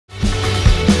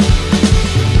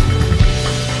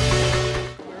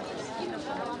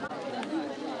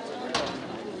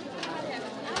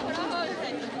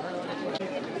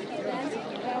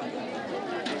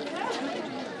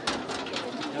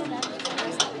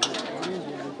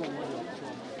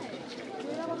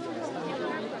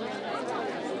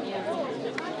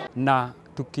na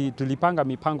tulipanga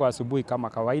mipango asubuhi kama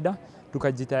kawaida,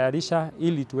 tukajitayarisha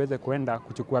ili tuweze kuenda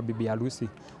kuchukua bibi harusi.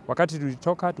 Wakati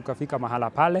tulitoka tukafika mahala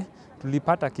pale,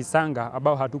 tulipata kisanga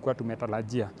ambao hatukuwa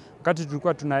tumetarajia. Wakati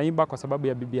tulikuwa tunaimba kwa sababu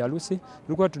ya bibi harusi,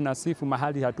 tulikuwa tunasifu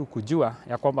mahali hatukujua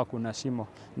ya kwamba kuna shimo.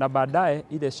 Na baadaye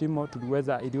ile shimo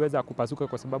iliweza kupasuka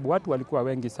kwa sababu watu walikuwa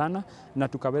wengi sana, na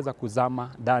tukaweza kuzama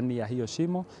ndani ya hiyo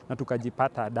shimo na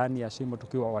tukajipata ndani ya shimo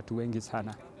tukiwa watu wengi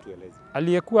sana.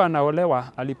 Aliyekuwa anaolewa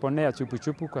aliponea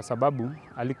chupu kwa sababu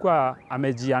alikuwa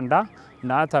amejiandaa,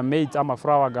 na hata maids ama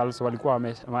flower girls walikuwa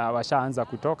washaanza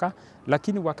kutoka,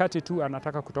 lakini wakati tu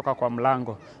anataka kutoka kwa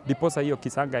mlango ndiposa hiyo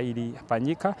kisanga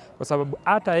ilifanyika, kwa sababu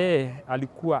hata yeye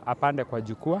alikuwa apande kwa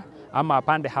jukwaa ama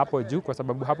apande hapo juu, kwa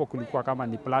sababu hapo kulikuwa kama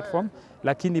ni platform,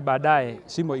 lakini baadaye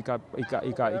shimo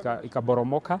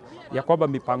ikaboromoka ya kwamba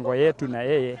mipango yetu na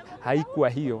yeye haikuwa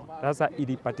hiyo. Sasa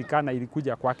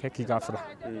ilikuja kwake kighafla.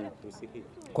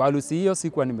 Kwa harusi hiyo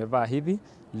sikuwa nimevaa hivi,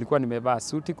 nilikuwa nimevaa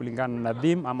suti kulingana na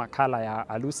theme ama kala ya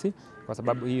harusi, kwa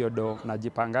sababu hiyo ndo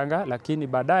najipanganga, lakini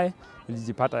baadaye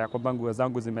nilijipata ya kwamba nguo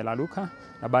zangu zimelaluka,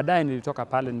 na baadaye nilitoka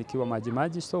pale nikiwa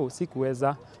majimaji, so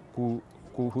sikuweza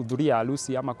kuhudhuria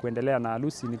harusi ama kuendelea na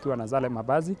harusi nikiwa na zale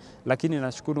mavazi, lakini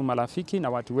nashukuru marafiki na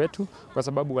watu wetu kwa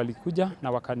sababu walikuja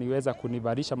na wakaniweza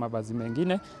kunivalisha mavazi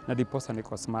mengine, na ndiposa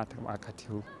niko smart wakati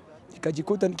huu.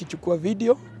 Nikajikuta nikichukua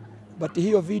video, but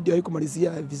hiyo video haikumalizia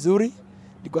vizuri,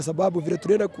 ni kwa sababu vile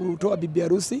tulienda kutoa bibi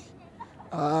harusi,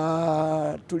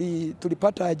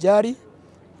 tulipata ajali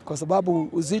kwa sababu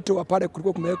uzito wa pale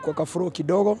kulikuwa kumewekwa kafuro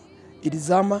kidogo,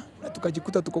 ilizama na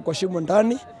tukajikuta tuko kwa shimo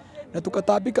ndani, na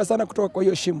tukataabika sana kutoka kwa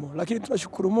hiyo shimo, lakini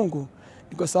tunashukuru Mungu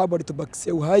ni kwa sababu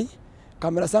alitubakisia uhai.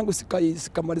 Kamera zangu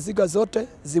zikamalizika zote,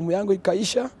 simu yangu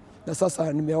ikaisha, na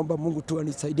sasa nimeomba Mungu tu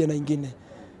anisaidie na ingine.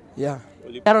 Yeah.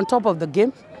 We are on top of the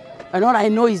game, and all I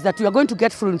know is that we are going to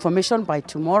get full information by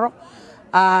tomorrow.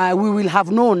 We will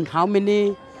have known how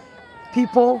many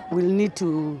people will need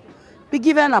to be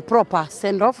given a proper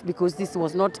send-off, because this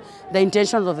was not the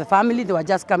intentions of the family. They were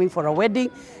just coming for a wedding.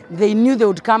 They knew they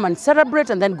would come and celebrate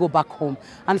and then go back home.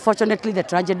 Unfortunately, the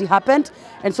tragedy happened,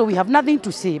 and so we have nothing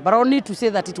to say, but only to say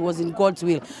that it was in God's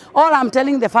will. All I'm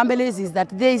telling the families is that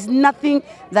there is nothing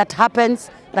that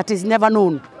happens that is never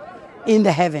known in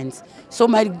the heavens. So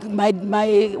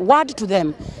my word to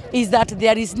them is that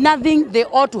there is nothing they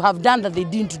ought to have done that they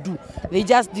didn't do. They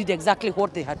just did exactly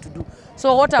what they had to do.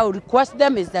 So what I would request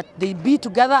them is that they be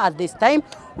together at this time.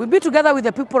 We'll be together with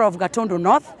the people of Gatondo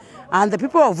North and the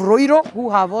people of Ruiru,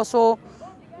 who have also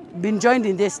been joined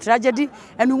in this tragedy,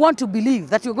 and we want to believe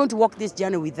that we're going to walk this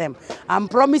journey with them. I'm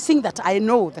promising that I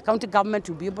know the county government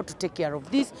will be able to take care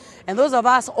of this, and those of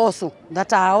us also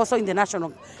that are also in the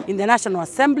National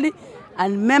Assembly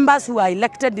and members who are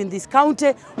elected in this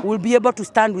county will be able to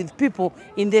stand with people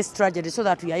in this tragedy so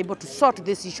that we are able to sort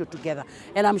this issue together.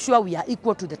 And I'm sure we are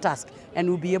equal to the task and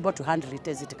we'll be able to handle it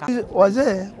as it comes.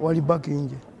 Wazee walibaki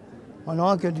nje.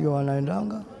 Wanawake ndio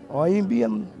wanaendanga, waimbie,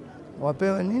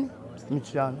 wapewe nini?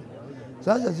 Mchana.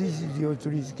 Sasa sisi ndio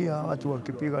tulisikia watu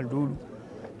wakipiga nduru.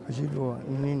 Kashindwa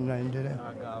nini naendelea.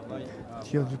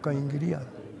 Sio tukaingilia.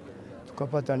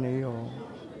 Tukapata ni hiyo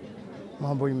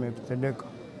mambo imetendeka.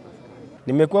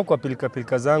 Nimekuwa kwa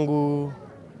pilika zangu,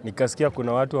 nikasikia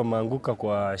kuna watu wameanguka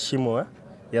kwa shimo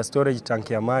ya storage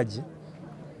tank ya maji.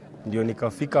 Ndio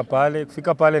nikafika pale,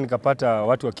 kufika pale nikapata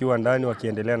watu wakiwa ndani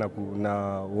wakiendelea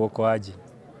na uokoaji.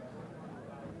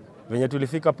 Venye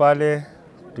tulifika pale,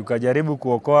 tukajaribu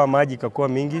kuokoa, maji ikakuwa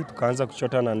mingi, tukaanza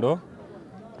kuchota na ndoo.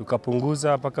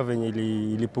 Tukapunguza mpaka venye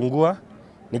ilipungua,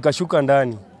 nikashuka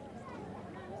ndani.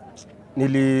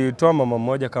 Nilitoa mama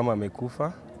mmoja kama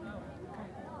amekufa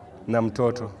na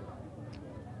mtoto.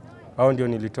 Hao ndio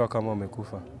nilitoa kama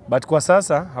wamekufa. But kwa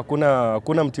sasa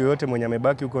hakuna mtu yoyote mwenye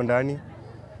amebaki huko ndani.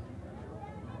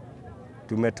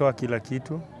 Tumetoa kila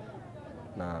kitu,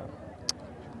 na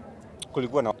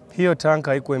kulikuwa na hiyo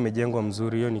tanka haikuwa imejengwa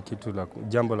mzuri. Hiyo ni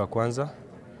jambo la kwanza.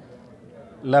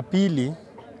 La pili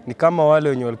ni kama wale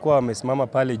wenye walikuwa wamesimama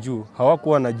pale juu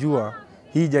hawakuwa wanajua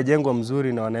hii haijajengwa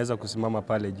mzuri na wanaweza kusimama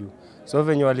pale juu. So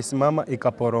venye walisimama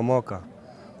ikaporomoka,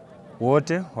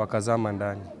 wote wakazama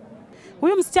ndani.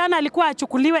 Huyu msichana alikuwa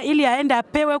achukuliwe ili aende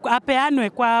apeanwe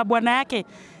kwa bwana yake.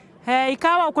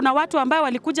 Ikawa kuna watu ambao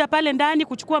walikuja pale ndani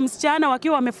kuchukua msichana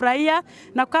wakiwa wamefurahia,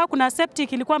 na kukawa kuna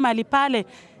septic ilikuwa mahali pale.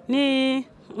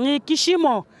 Ni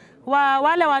kishimo.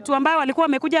 Wale watu ambao walikuwa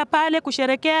wamekuja pale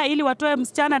kusherekea ili watoe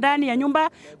msichana ndani ya nyumba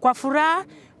kwa furaha,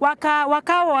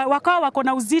 wakawa wako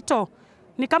na uzito.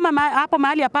 Ni kama hapo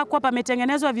mahali hapakuwa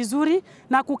pametengenezwa vizuri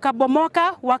na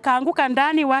kukabomoka, wakaanguka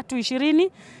ndani watu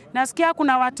 20, Nasikia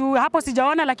kuna watu hapo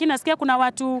sijaona, lakini nasikia kuna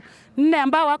watu 4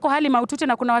 ambao wako hali mahututi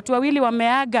na kuna watu 2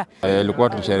 wameaga. Ilikuwa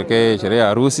tusherekee sherehe ya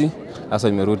harusi, sasa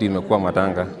imerudi imekuwa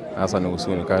matanga. Sasa ni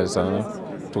huzuni kali sana.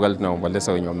 Tukali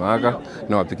tunaomboleza wenye wameaga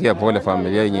na wapikia pole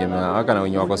familia yenye imeaga na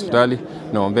wenye wako hospitali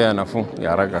na ombea nafuu ya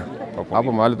haraka.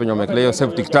 Hapo mahali penye wamekelea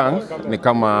septic tank ni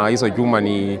kama hizo juma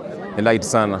ni light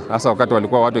sana. Hasa wakati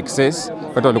walikuwa watu excess,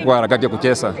 wakati walikuwa harakati ya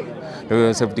kucheza.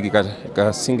 Ndio septic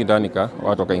ikasingi ndani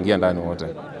watu wakaingia ndani wote.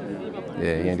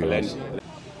 Hiyo ndio light.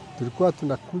 Tulikuwa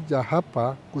tunakuja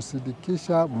hapa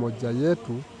kusidikisha mmoja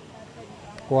yetu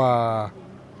kwa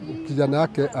kijana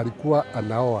yake alikuwa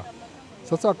anaoa.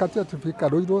 Sasa wakati tulifika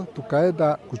Ruiru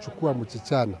tukaenda kuchukua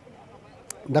mchichana.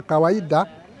 Na kawaida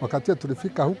wakati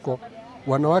tulifika huko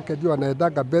wanawake ndio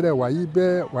wanaendaga mbele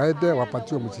waibe waende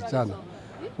wapatiwe mchichana.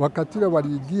 Wakati ule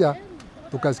waliingia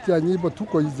tukasikia nyimbo,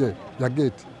 tuko nje ya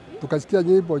gate. Tukasikia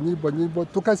nyimbo,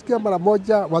 tukasikia mara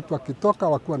moja watu wakitoka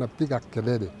wakiwa wanapiga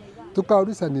kelele.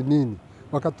 Tukauliza ni nini?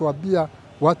 Wakatuambia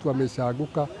watu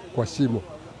wameshaanguka kwa shimo.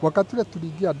 Wakati ule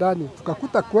tuliingia ndani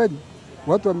tukakuta kweli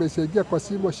watu wameshaingia kwa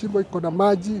shimo iko na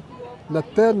maji na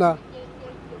tena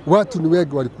watu ni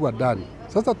wengi walikuwa ndani.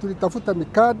 Sasa tulitafuta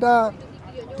mikada,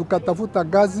 tukatafuta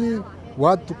gazi,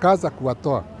 watu tukaanza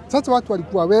kuwatoa. Sasa watu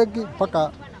walikuwa wengi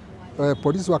mpaka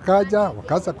polisi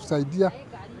wakaanza kusaidia,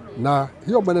 na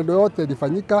hiyo maneno yote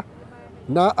ilifanyika,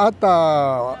 na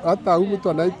hata huyu mtu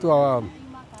anaitwa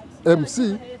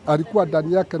MC alikuwa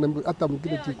ndani yake, na hata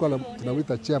mwingine tulikuwa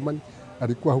tunamwita chairman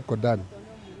alikuwa huko ndani.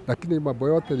 Lakini mambo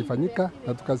yote ilifanyika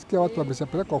na tukasikia watu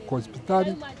wameshapelekwa kwa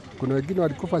hospitali. Kuna wengine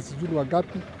walikufa sijui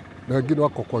wangapi na wengine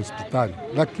wako kwa hospitali.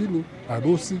 Lakini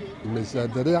harusi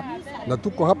imeshaendelea na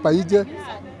tuko hapa nje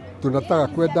tunataka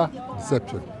kwenda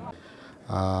reception.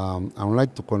 I would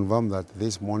like to confirm that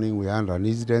this morning we had an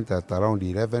incident at around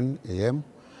 11 a.m.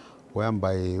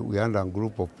 whereby we had a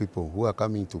group of people who are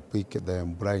coming to pick the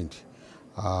bride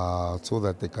so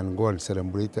that they can go and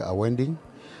celebrate a wedding.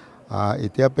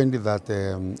 It happened that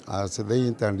as they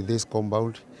entered this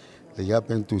compound, they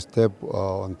happened to step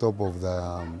on top of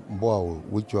the bowl,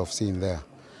 which you have seen there.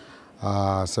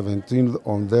 17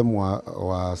 of them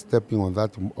were stepping on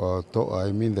that,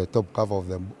 the top cover of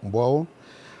the bowl,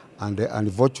 and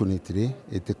unfortunately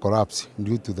it collapsed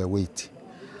due to the weight.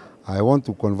 I want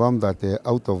to confirm that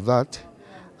out of that,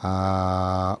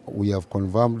 we have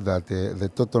confirmed that the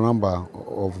total number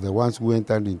of the ones who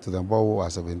entered into the bowl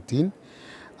was 17.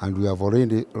 And we have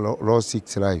already lost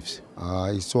 6 lives.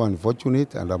 It's so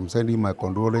unfortunate, and I'm sending my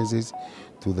condolences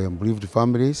to the bereaved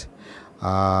families.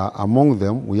 Among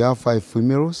them, we have 5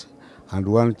 females and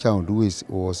 1 child who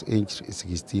was aged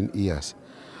 16 years.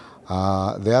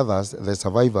 The others, the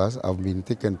survivors, have been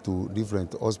taken to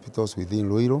different hospitals within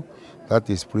Ruiru. That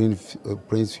is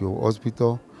Princeville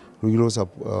Hospital,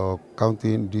 Ruiru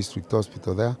County District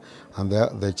Hospital there, and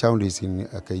the child is in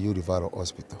Keyu Referral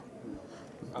Hospital.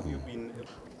 Have you been?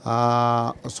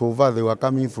 So far they were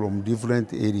coming from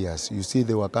different areas. You see,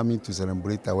 they were coming to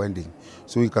celebrate a wedding,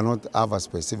 so we cannot have a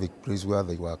specific place where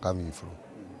they were coming from.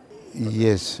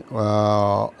 Yes,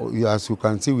 as you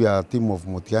can see, we are a team of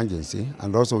multi-agency,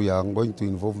 and also we are going to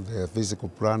involve the physical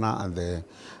planner and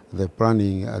the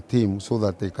planning team so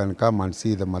that they can come and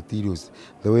see the materials,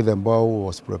 the way the bowl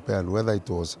was prepared, whether it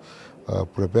was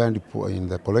prepared in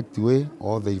the correct way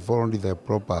or they followed the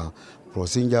proper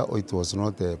procedure or it was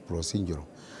not a procedure.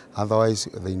 Otherwise,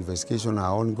 the investigations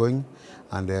are ongoing,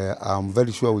 and I'm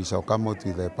very sure we shall come out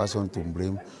with a person to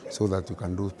blame so that we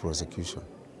can do prosecution.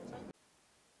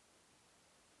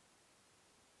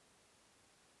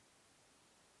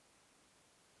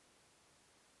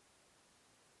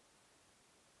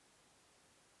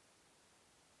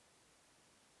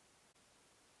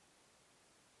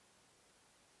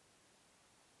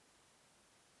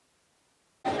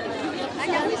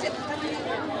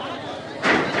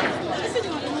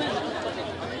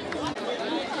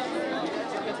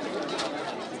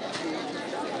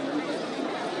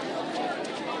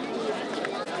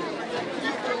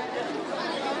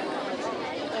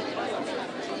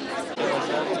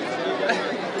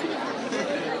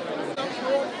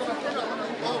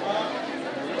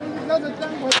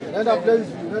 Nenda place,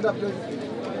 nenda place.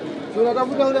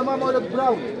 Tunatafuta yule mama yule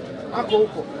brown. Ako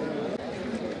huko.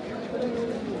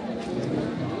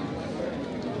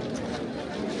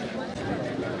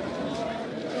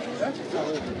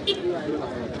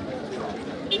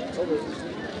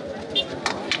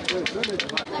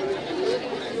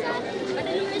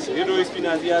 Ndio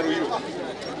ispinazia Ruiru.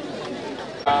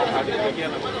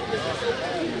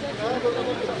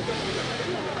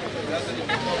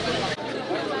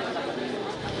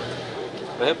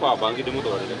 Pepa bangi demu tu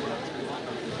ada.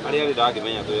 Hari hari dah kita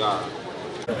banyak tu ya.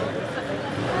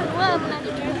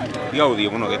 Tiga uthie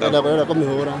muno geta. Nenda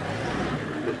kumihura.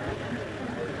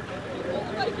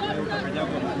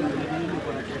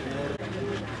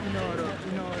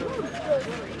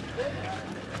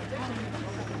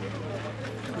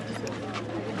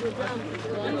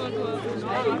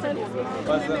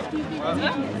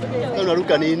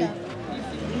 Unaruka nini?